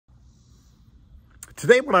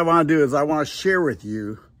Today what I want to do is I want to share with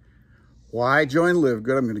you why I joined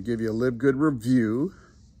LiveGood. I'm going to give you a LiveGood review.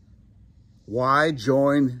 Why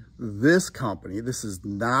join this company. This is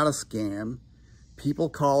not a scam. People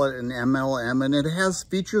call it an MLM, and it has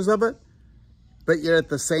features of it, but yet at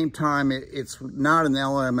the same time, it's not an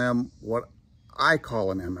LMM, what I call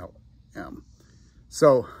an MLM.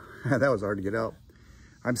 So that was hard to get out.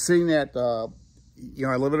 I'm sitting at, I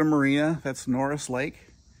live at a marina. That's Norris Lake.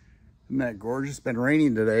 Isn't that gorgeous? It's been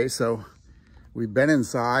raining today, so we've been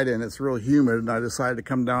inside and it's real humid, and I decided to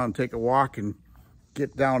come down and take a walk and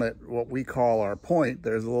get down at what we call our point.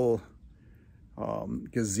 There's a little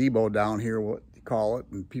gazebo down here, what you call it,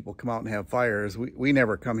 and people come out and have fires. We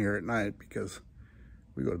never come here at night because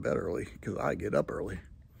we go to bed early, because I get up early.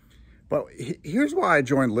 But here's why I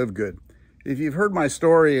joined LiveGood. If you've heard my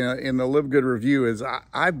story in the LiveGood review, is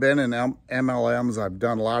I've been in MLMs. I've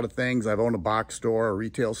done a lot of things. I've owned a box store, a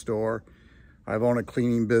retail store. I've owned a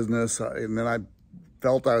cleaning business. And then I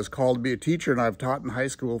felt I was called to be a teacher, and I've taught in high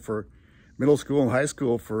school for middle school and high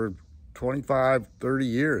school for 25, 30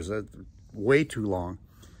 years. That's way too long.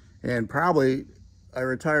 And probably I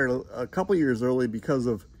retired a couple years early because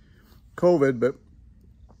of COVID, but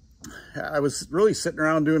I was really sitting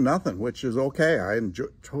around doing nothing, which is okay. I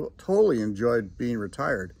totally enjoyed being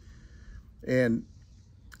retired. And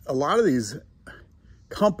a lot of these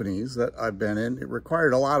companies that I've been in, it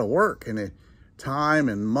required a lot of work and time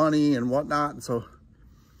and money and whatnot. And so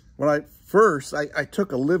when I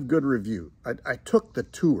took a LiveGood review. I took the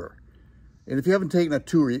tour. And if you haven't taken a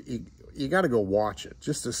tour, you got to go watch it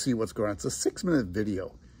just to see what's going on. It's a 6-minute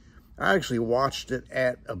video. I actually watched it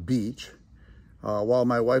at a beach. While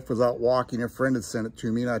my wife was out walking, a friend had sent it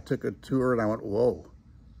to me, and I took a tour, and I went, whoa,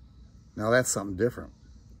 now that's something different.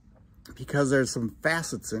 Because there's some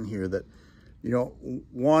facets in here that,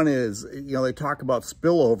 one is, they talk about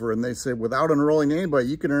spillover, and they say without enrolling anybody,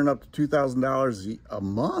 you can earn up to $2,000 a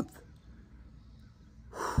month.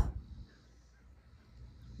 Whew.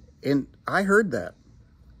 And I heard that.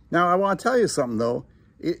 Now, I want to tell you something, though.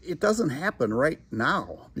 It doesn't happen right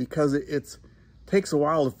now, because it takes a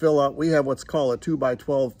while to fill out. We have what's called a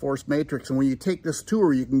 2x12 force matrix. And when you take this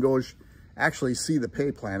tour, you can go actually see the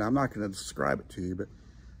pay plan. I'm not going to describe it to you, but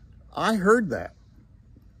I heard that.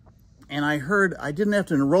 And I heard I didn't have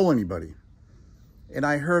to enroll anybody. And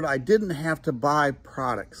I heard I didn't have to buy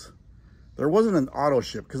products. There wasn't an auto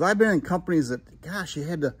ship, because I've been in companies that, gosh, you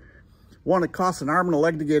had to want to cost an arm and a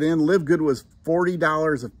leg to get in. LiveGood was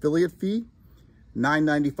 $40 affiliate fee,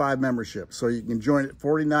 $9.95 membership. So you can join at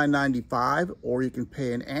 $49.95, or you can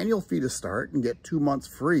pay an annual fee to start and get 2 months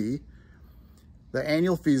free. The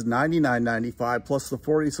annual fee is $99.95 plus the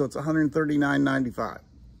 40, so it's $139.95.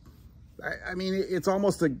 I mean, it's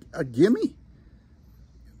almost a gimme.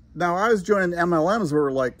 Now, I was joining MLMs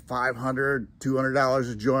where like $500, $200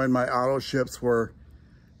 to join. My auto ships where,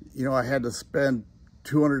 I had to spend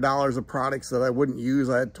 $200 of products that I wouldn't use.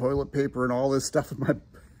 I had toilet paper and all this stuff in my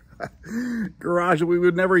garage that we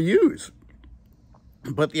would never use.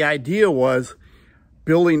 But the idea was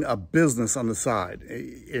building a business on the side.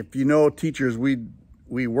 If you know teachers, we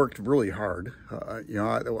worked really hard.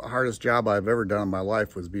 The hardest job I've ever done in my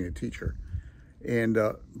life was being a teacher. And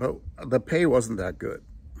but the pay wasn't that good.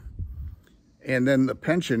 And then the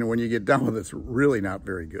pension, when you get done with it's really not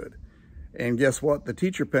very good. And guess what? The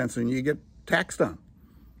teacher pension, you get taxed on.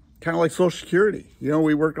 Kind of like Social Security.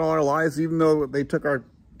 We worked all our lives, even though they took our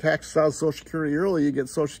taxes out of Social Security early, you get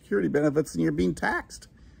Social Security benefits and you're being taxed.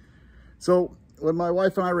 So when my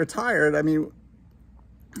wife and I retired, I mean,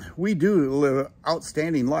 we do live an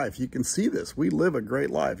outstanding life. You can see this. We live a great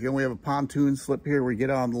life. We have a pontoon slip here. We get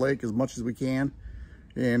out on the lake as much as we can.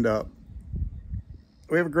 And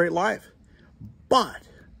we have a great life. But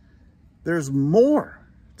there's more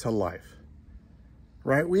to life,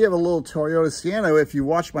 right? We have a little Toyota Sienna. If you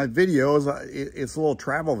watch my videos, it's a little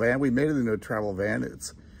travel van. We made it into a travel van.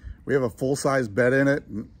 We have a full-size bed in it.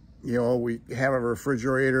 And, we have a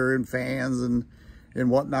refrigerator and fans and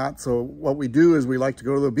whatnot. So what we do is we like to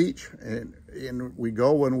go to the beach, and we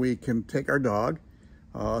go when we can take our dog.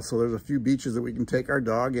 So there's a few beaches that we can take our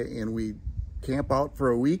dog, and we camp out for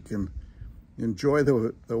a week and enjoy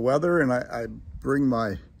the weather. And I bring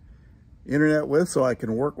my internet with so I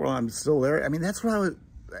can work while I'm still there. I mean, that's what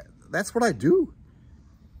I do.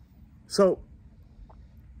 So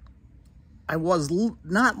I was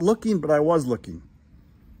not looking, but I was looking.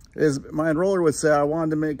 As my enroller would say, I wanted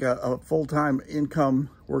to make a full-time income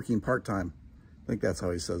working part-time. I think that's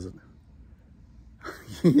how he says it.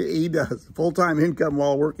 He does. Full-time income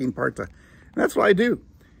while working part-time. And that's what I do.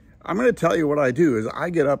 I'm going to tell you what I do is I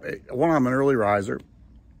get up, I'm an early riser.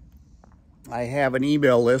 I have an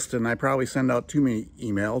email list, and I probably send out too many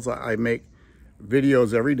emails. I make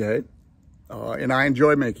videos every day, and I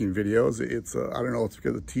enjoy making videos. It's I don't know, it's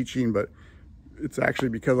because of teaching, but it's actually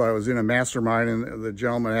because I was in a mastermind, and the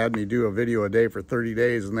gentleman had me do a video a day for 30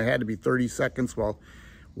 days, and they had to be 30 seconds. Well,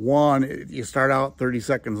 one, you start out 30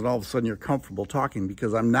 seconds, and all of a sudden you're comfortable talking,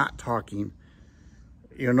 because I'm not talking.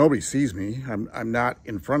 You know, nobody sees me. I'm not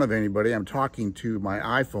in front of anybody. I'm talking to my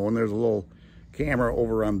iPhone. There's a little camera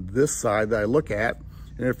over on this side that I look at.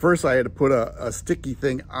 And at first I had to put a sticky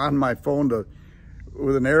thing on my phone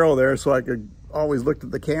with an arrow there so I could always look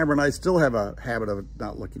at the camera, and I still have a habit of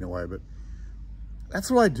not looking away, but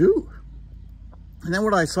that's what I do. And then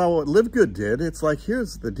when I saw what LiveGood did, it's like,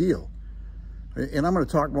 here's the deal. And I'm going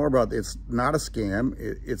to talk more about it. It's not a scam.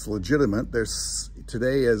 It's legitimate.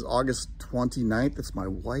 Today is August 29th. It's my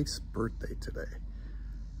wife's birthday today.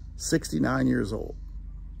 69 years old.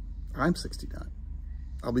 I'm 69.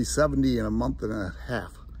 I'll be 70 in a month and a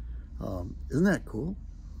half. Isn't that cool?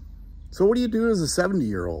 So what do you do as a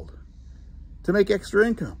 70-year-old to make extra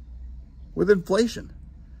income with inflation?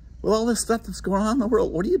 With all this stuff that's going on in the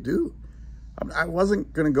world, what do you do? I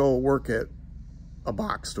wasn't going to go work at a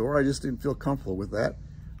box store. I just didn't feel comfortable with that.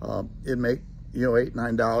 It'd make, you know, $8,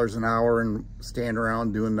 $9 an hour and stand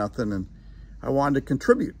around doing nothing, and I wanted to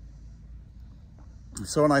contribute.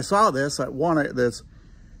 So when I saw this,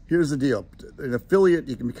 here's the deal. An affiliate,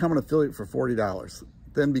 you can become an affiliate for $40.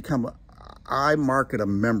 Then I market a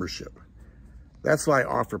membership. That's what I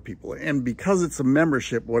offer people. And because it's a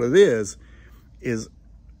membership, what it is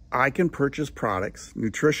I can purchase products,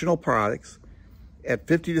 nutritional products, at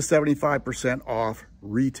 50 to 75% off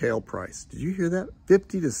retail price. Did you hear that?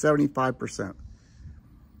 50 to 75%.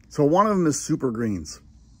 So one of them is Super Greens.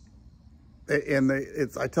 And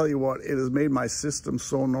I tell you what, it has made my system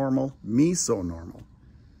so normal, me so normal.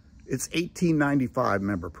 It's $18.95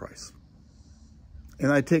 member price.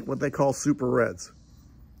 And I take what they call Super Reds.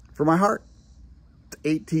 For my heart,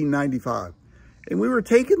 $18.95. And we were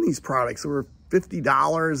taking these products that were $50,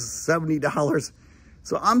 $70.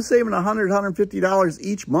 So I'm saving $100, $150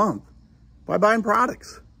 each month by buying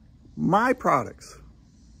products, my products.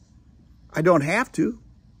 I don't have to,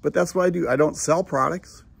 but that's what I do. I don't sell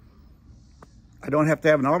products. I don't have to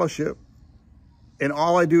have an auto ship. And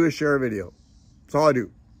all I do is share a video. That's all I do.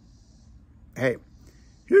 Hey,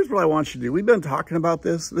 here's what I want you to do. We've been talking about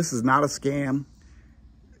this. This is not a scam.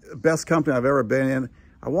 Best company I've ever been in.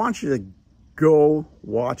 I want you to go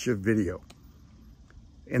watch a video.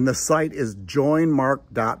 And the site is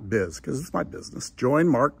joinmark.biz, because it's my business,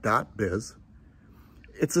 joinmark.biz.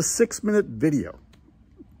 It's a 6-minute video.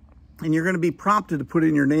 And you're going to be prompted to put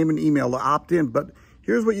in your name and email to opt in. But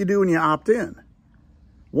here's what you do when you opt in.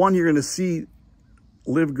 One, you're going to see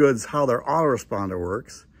LiveGood's, how their autoresponder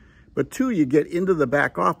works. But two, you get into the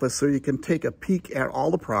back office so you can take a peek at all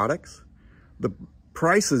the products, the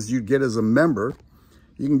prices you get as a member.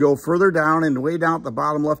 You can go further down, and way down at the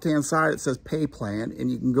bottom left-hand side, it says pay plan,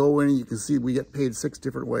 and you can go in and you can see we get paid 6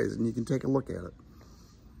 different ways, and you can take a look at it.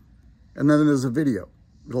 And then there's a video.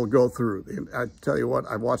 It'll go through. And I tell you what,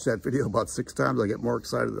 I've watched that video about 6 times. I get more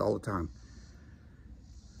excited all the time.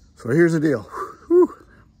 So here's the deal. Whew.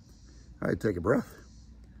 I take a breath.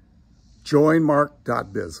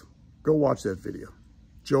 Joinmark.biz. Go watch that video.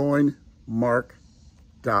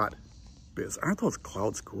 Joinmark.biz. Aren't those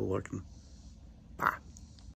clouds cool looking?